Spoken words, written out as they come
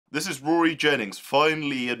This is Rory Jennings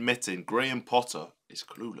finally admitting Graham Potter is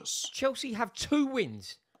clueless. Chelsea have 2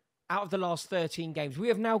 wins out of the last 13 games. We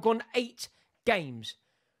have now gone 8 games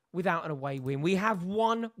without an away win. We have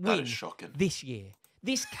 1 win That is shocking. this year.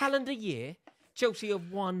 This calendar year, Chelsea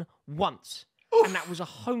have won once. Oof. And that was a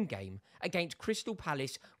home game against Crystal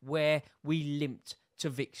Palace where we limped to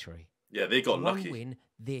victory. Yeah, they got lucky. 1 win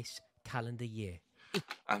this calendar year.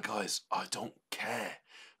 And guys, I don't care.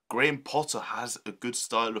 Graham Potter has a good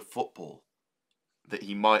style of football that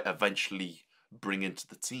he might eventually bring into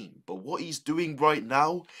the team. But what he's doing right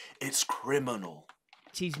now, it's criminal.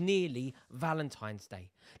 It is nearly Valentine's Day.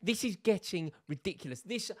 This is getting ridiculous.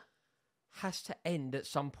 This has to end at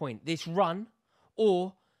some point. This run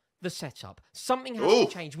or the setup. Something has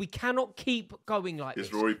to change. We cannot keep going like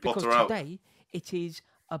this. Rory Potter because out? Today, it is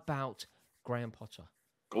about Graham Potter.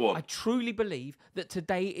 Go on. I truly believe that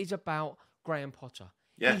today is about Graham Potter.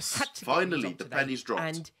 Yes, He had to get finally, result the today, penny's dropped.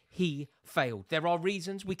 And he failed. There are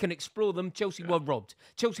reasons. We can explore them. Chelsea were robbed.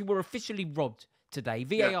 Chelsea were officially robbed today.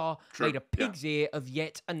 VAR true. made a pig's ear of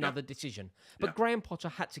yet another decision. But Graham Potter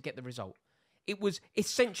had to get the result. It was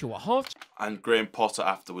essential at half And Graham Potter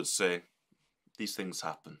afterwards saying, these things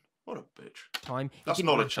happen. What a bitch. time. That's it didn't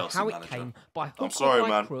not a matter Chelsea how manager. it came. By hook I'm sorry, or by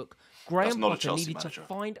man. crook, That's Graham not a Potter Chelsea needed manager. to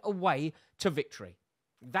find a way to victory.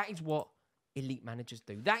 That is what elite managers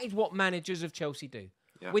do. That is what managers of Chelsea do.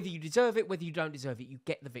 Yeah. Whether you deserve it, whether you don't deserve it, you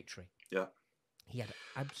get the victory. Yeah. He had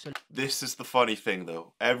absolutely. This is the funny thing,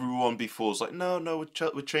 though. Everyone before was like, no,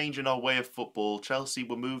 we're changing our way of football. Chelsea,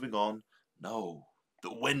 we're moving on. No.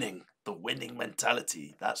 The winning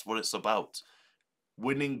mentality. That's what it's about.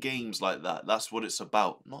 Winning games like that. That's what it's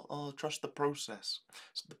about. Not, trust the process.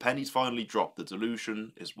 So the penny's finally dropped. The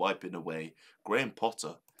delusion is wiping away. Graham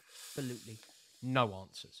Potter. Absolutely no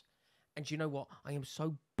answers. And you know what? I am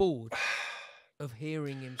so bored of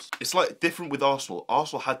hearing him. It's like different with Arsenal.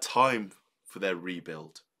 Arsenal had time for their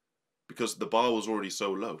rebuild because the bar was already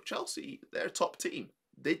so low. Chelsea, they're a top team.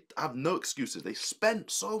 They have no excuses. They spent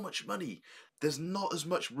so much money. There's not as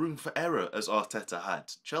much room for error as Arteta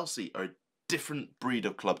had. Chelsea are a different breed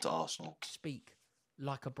of club to Arsenal. Speak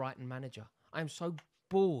like a Brighton manager. I am so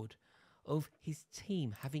bored of his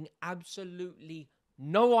team having absolutely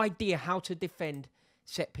no idea how to defend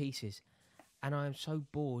set pieces. And I am so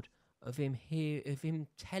bored of him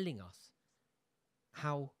telling us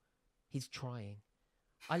how he's trying.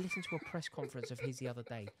 I listened to a press conference of his the other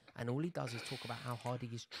day, and all he does is talk about how hard he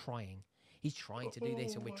is trying. He's trying to do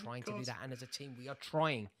this, and we're trying to do that, and as a team, we are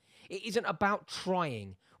trying. It isn't about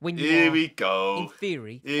trying when you Here are, we go. in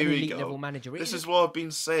theory, Here an we elite go. level manager. This is what I've been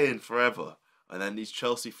saying forever. And then these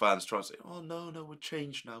Chelsea fans try to say, oh, no, we're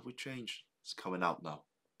changed now. We're changed. It's coming out now.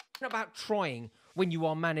 It's not about trying when you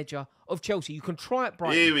are manager of Chelsea. You can try at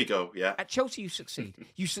Brighton. Here we go, yeah. At Chelsea, you succeed.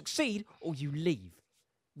 You succeed or you leave.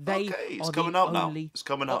 They It's are coming the out now. only It's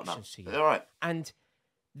coming out now. options to you. All right. And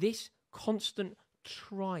this constant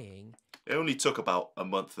trying. It only took about a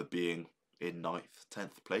month of being in 9th,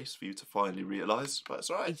 10th place for you to finally realise, but it's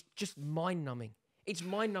all right. It's just mind-numbing. It's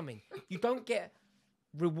mind-numbing. You don't get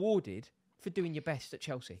rewarded for doing your best at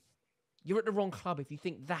Chelsea. You're at the wrong club if you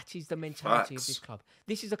think that is the mentality of this club.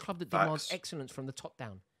 This is a club that demands excellence from the top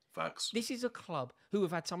down. Facts. This is a club who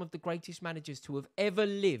have had some of the greatest managers to have ever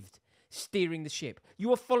lived steering the ship.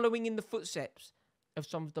 You are following in the footsteps of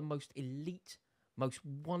some of the most elite, most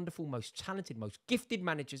wonderful, most talented, most gifted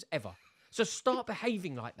managers ever. So start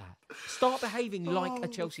behaving like that. Start behaving like a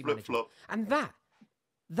Chelsea manager. And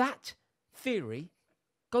that theory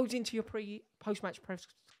goes into your post-match press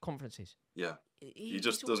conferences. Yeah. He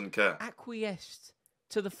just doesn't care. Acquiesced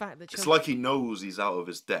to the fact that Chelsea... It's like he knows he's out of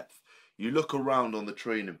his depth. You look around on the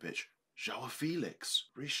training pitch. João Felix,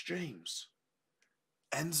 Reece James,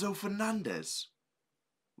 Enzo Fernandez,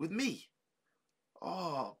 with me.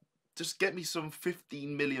 Oh, just get me some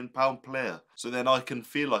 £15 million player so then I can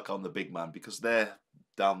feel like I'm the big man because they're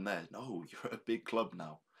down there. No, you're a big club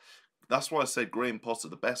now. That's why I said Graham Potter,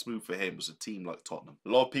 the best move for him was a team like Tottenham. A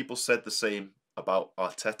lot of people said the same about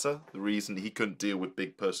Arteta, the reason he couldn't deal with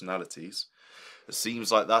big personalities. It seems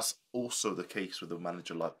like that's also the case with a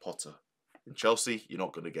manager like Potter. In Chelsea, you're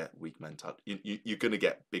not going to get weak mentality. You're going to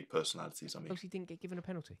get big personalities, I mean. Chelsea didn't get given a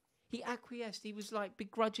penalty. He acquiesced. He was like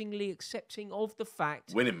begrudgingly accepting of the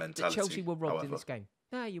fact winning mentality, that Chelsea were robbed however. in this game.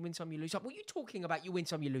 No, you win some, you lose some. What are you talking about? You win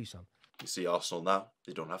some, you lose some. You see Arsenal now,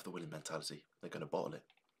 they don't have the winning mentality. They're going to bottle it.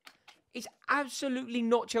 It's absolutely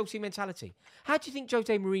not Chelsea mentality. How do you think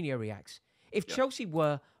Jose Mourinho reacts? If Chelsea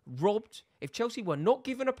were robbed, if Chelsea were not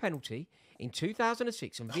given a penalty in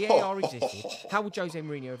 2006 and VAR existed, how would Jose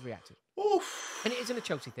Mourinho have reacted? Oof. And it isn't a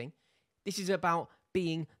Chelsea thing. This is about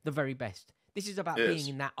being the very best. This is about being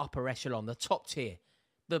in that upper echelon, the top tier.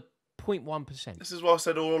 the 0.1%. This is what I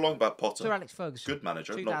said all along about Potter. Sir Alex Ferguson. Good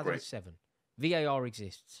manager, not great. 2007. VAR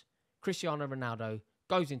exists. Cristiano Ronaldo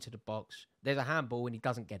goes into the box. There's a handball and he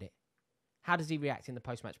doesn't get it. How does he react in the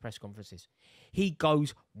post-match press conferences? He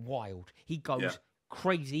goes wild. He goes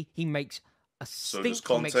crazy. He makes a stink.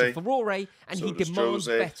 He makes a furore, and he demands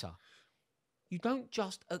better. You don't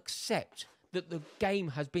just accept that the game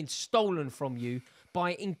has been stolen from you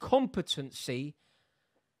by incompetency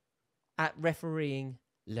at refereeing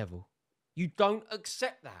level. You don't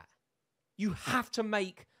accept that. You have to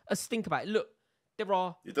make a stink about it. Look, there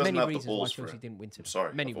are many reasons why Chelsea didn't win today.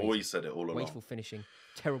 Sorry, I've always said it all along. Wasteful finishing,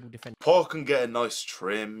 terrible defending. Paul can get a nice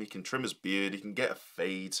trim. He can trim his beard. He can get a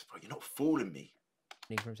fade. Bro, you're not fooling me.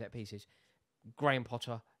 From set pieces. Graham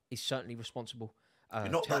Potter is certainly responsible. You're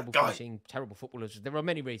not terrible that guy. finishing, terrible footballers. There are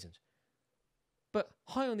many reasons. But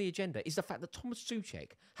high on the agenda is the fact that Thomas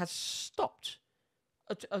Souček has stopped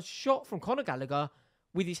a shot from Conor Gallagher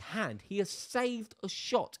with his hand. He has saved a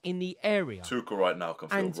shot in the area. Tuchel right now can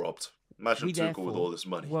feel robbed. Imagine Tuchel with all this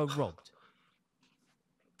money. Were robbed.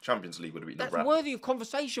 Champions League would have been That's worthy of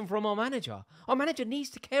conversation from our manager. Our manager needs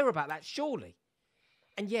to care about that, surely.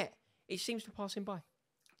 And yet, it seems to pass him by.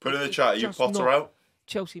 Put in the chat, are you Potter out?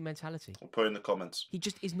 Chelsea mentality. I'll put in the comments. He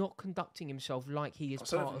just is not conducting himself like he is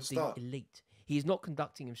part of the elite. He is not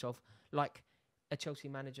conducting himself like a Chelsea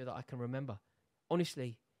manager that I can remember.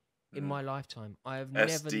 Honestly, in my lifetime, I have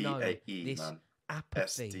never known this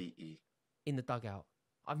apathy in the dugout.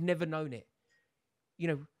 I've never known it. You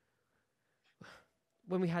know,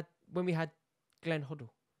 when we had Glenn Hoddle,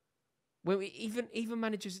 even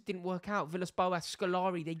managers that didn't work out, Villas-Boas,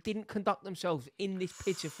 Scolari, they didn't conduct themselves in this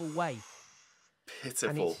pitiful way.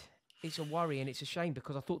 Pitiful. And it's a worry and it's a shame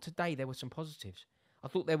because I thought today there were some positives. I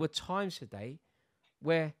thought there were times today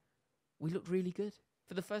where we looked really good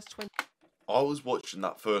for the first 20. I was watching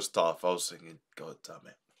that first half. I was thinking, God damn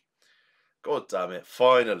it. God damn it.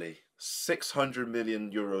 Finally, 600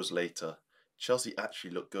 million euros later, Chelsea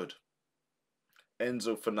actually look good.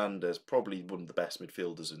 Enzo Fernandez, probably one of the best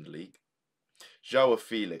midfielders in the league. João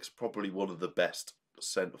Felix, probably one of the best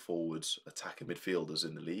centre-forwards, attacking midfielders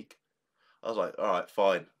in the league. I was like, all right,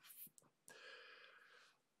 fine.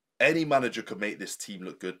 Any manager could make this team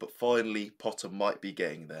look good, but finally, Potter might be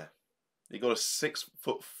getting there. They got a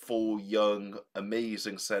 6'4" young,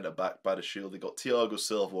 amazing centre-back, Badiashile. They got Thiago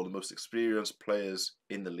Silva, one of the most experienced players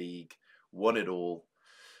in the league. Won it all.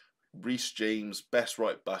 Reece James, best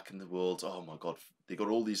right-back in the world. Oh, my God. They got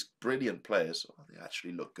all these brilliant players. Oh, they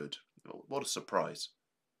actually look good. What a surprise.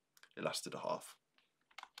 It lasted a half.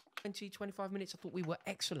 25 minutes, I thought we were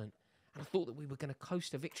excellent. And I thought that we were going to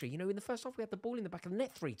coast a victory. You know, in the first half, we had the ball in the back of the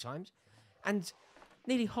net 3 times. And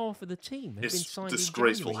nearly half of the team had been signed. It's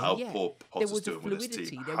disgraceful how poor Potter's doing with his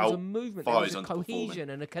team. There was a movement, there was a cohesion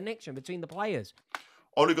and a connection between the players.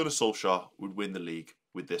 Ole Gunnar Solskjaer would win the league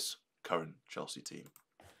with this current Chelsea team.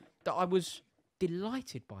 That I was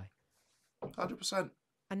delighted by. 100%.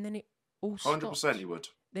 And then it all stopped. 100% he would.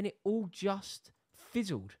 Then it all just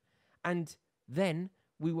fizzled. And then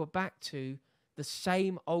we were back to the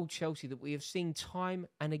same old Chelsea that we have seen time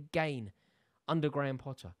and again under Graham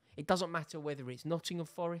Potter. It doesn't matter whether it's Nottingham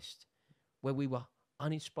Forest, where we were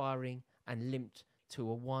uninspiring and limped to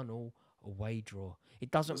a 1-1 away draw.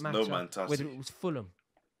 It doesn't matter whether it was Fulham.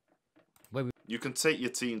 You can take your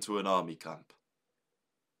team to an army camp,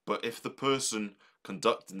 but if the person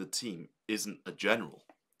conducting the team isn't a general,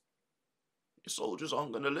 your soldiers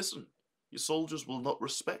aren't going to listen. Your soldiers will not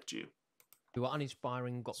respect you. We were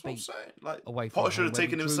uninspiring, got beat away from Potter should have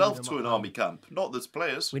taken himself to an army camp, not the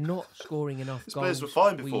players. We're not scoring enough goals. Players were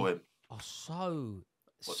fine before him. Are so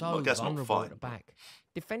vulnerable at the back.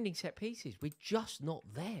 Defending set pieces, we're just not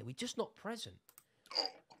there. We're just not present.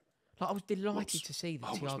 Like, I was delighted to see that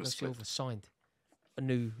Thiago Silva signed a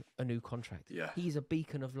new contract. Yeah. He's a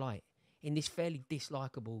beacon of light in this fairly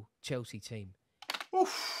dislikable Chelsea team.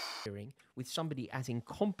 Oof. With somebody as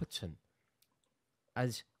incompetent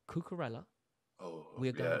as Cucurella,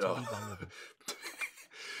 we're going to be vulnerable. Do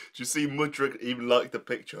you see Mudryk even like the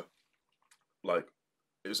picture? Like,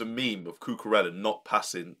 it was a meme of Cucurella not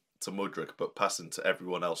passing to Mudryk, but passing to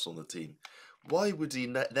everyone else on the team. Why would he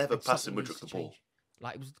never pass Mudryk the ball?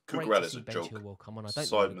 Like, it was great to see Ben Chilwell come on. I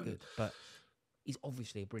don't know if he's good, but he's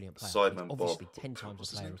obviously a brilliant player. He's obviously 10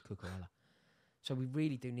 times a player of Cucurella. So we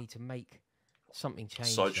really do need to make something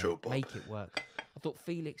change. Make it work. I thought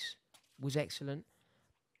Felix was excellent,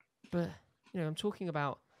 but I'm talking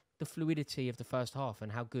about the fluidity of the first half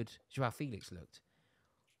and how good João Felix looked.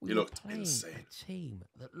 He looked insane. A team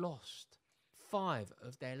that lost 5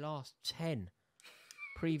 of their last 10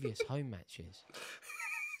 previous home matches.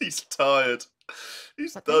 He's tired.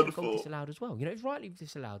 He's But they had done a goal for. disallowed as well. You know, it's rightly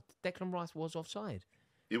disallowed. Declan Rice was offside.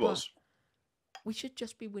 He But was. we should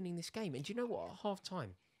just be winning this game. And do you know what? At half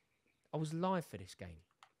time, I was live for this game.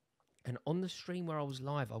 And on the stream where I was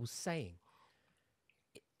live, I was saying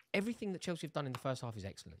everything that Chelsea have done in the first half is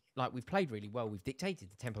excellent. Like, we've played really well. We've dictated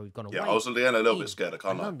the tempo. We've gone away. Yeah, I was at the end a little bit in scared. I a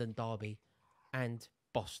can't lie. London derby and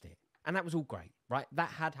bossed it. And that was all great, right? That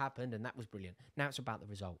had happened and that was brilliant. Now it's about the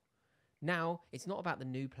result. Now it's not about the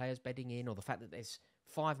new players bedding in or the fact that there's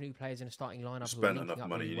 5 new players in a starting lineup. Spent enough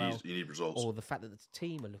money. Really You need results. or the fact that the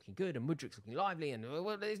team are looking good and Mudrik's looking lively. And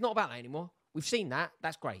well, it's not about that anymore. We've seen that.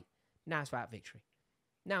 That's great. Now it's about victory.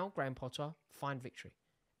 Now, Graham Potter, find victory.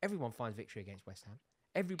 Everyone finds victory against West Ham.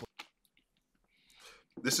 Everybody.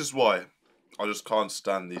 This is why I just can't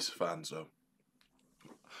stand these fans, though.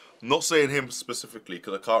 I'm not saying him specifically,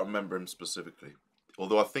 because I can't remember him specifically.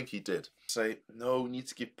 Although I think he did. Say, no, we need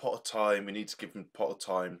to give Potter time. We need to give him Potter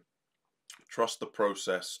time. Trust the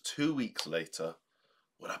process. 2 weeks later,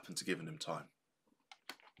 what happened to giving him time?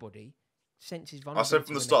 Senses I said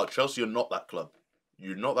from the start, Chelsea, you're not that club.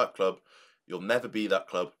 You're not that club. You'll never be that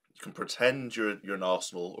club. You can pretend you're an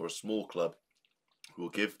Arsenal or a small club who will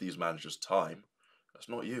give these managers time. That's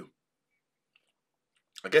not you.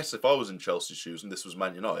 I guess if I was in Chelsea's shoes and this was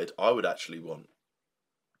Man United, I would actually want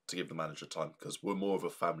to give the manager time because we're more of a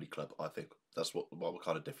family club, I think. That's why we're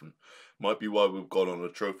kind of different. Might be why we've gone on a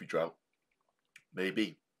trophy drought.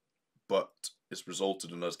 Maybe. But it's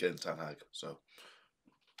resulted in us getting Ten Hag. So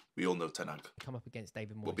we all know Ten Hag. Come up against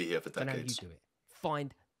David Moyes. We'll be here for decades. So now you do it.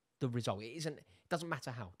 Find the result. It doesn't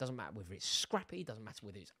matter how. It doesn't matter whether it's scrappy. It doesn't matter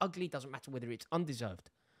whether it's ugly. It doesn't matter whether it's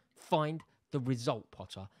undeserved. Find the result,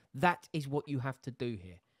 Potter. That is what you have to do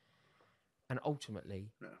here. And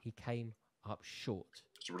ultimately, he came up short.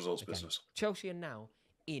 It's a results business. Chelsea are now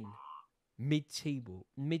in mid-table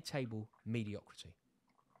mediocrity.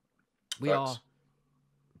 We are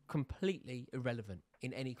completely irrelevant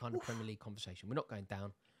in any kind of Premier League conversation. We're not going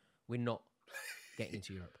down. We're not getting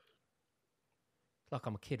into Europe. It's like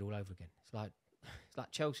I'm a kid all over again. It's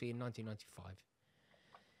like Chelsea in 1995.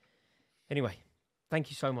 Anyway, thank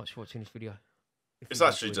you so much for watching this video. It's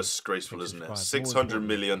actually disgraceful, isn't it? 600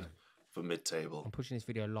 million for mid-table. I'm pushing this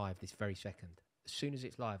video live this very second. As soon as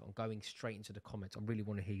it's live, I'm going straight into the comments. I really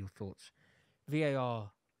want to hear your thoughts.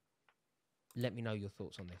 VAR, let me know your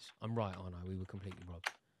thoughts on this. I'm right, aren't I? We were completely robbed.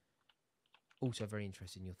 Also very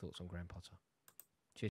interested in your thoughts on Graham Potter.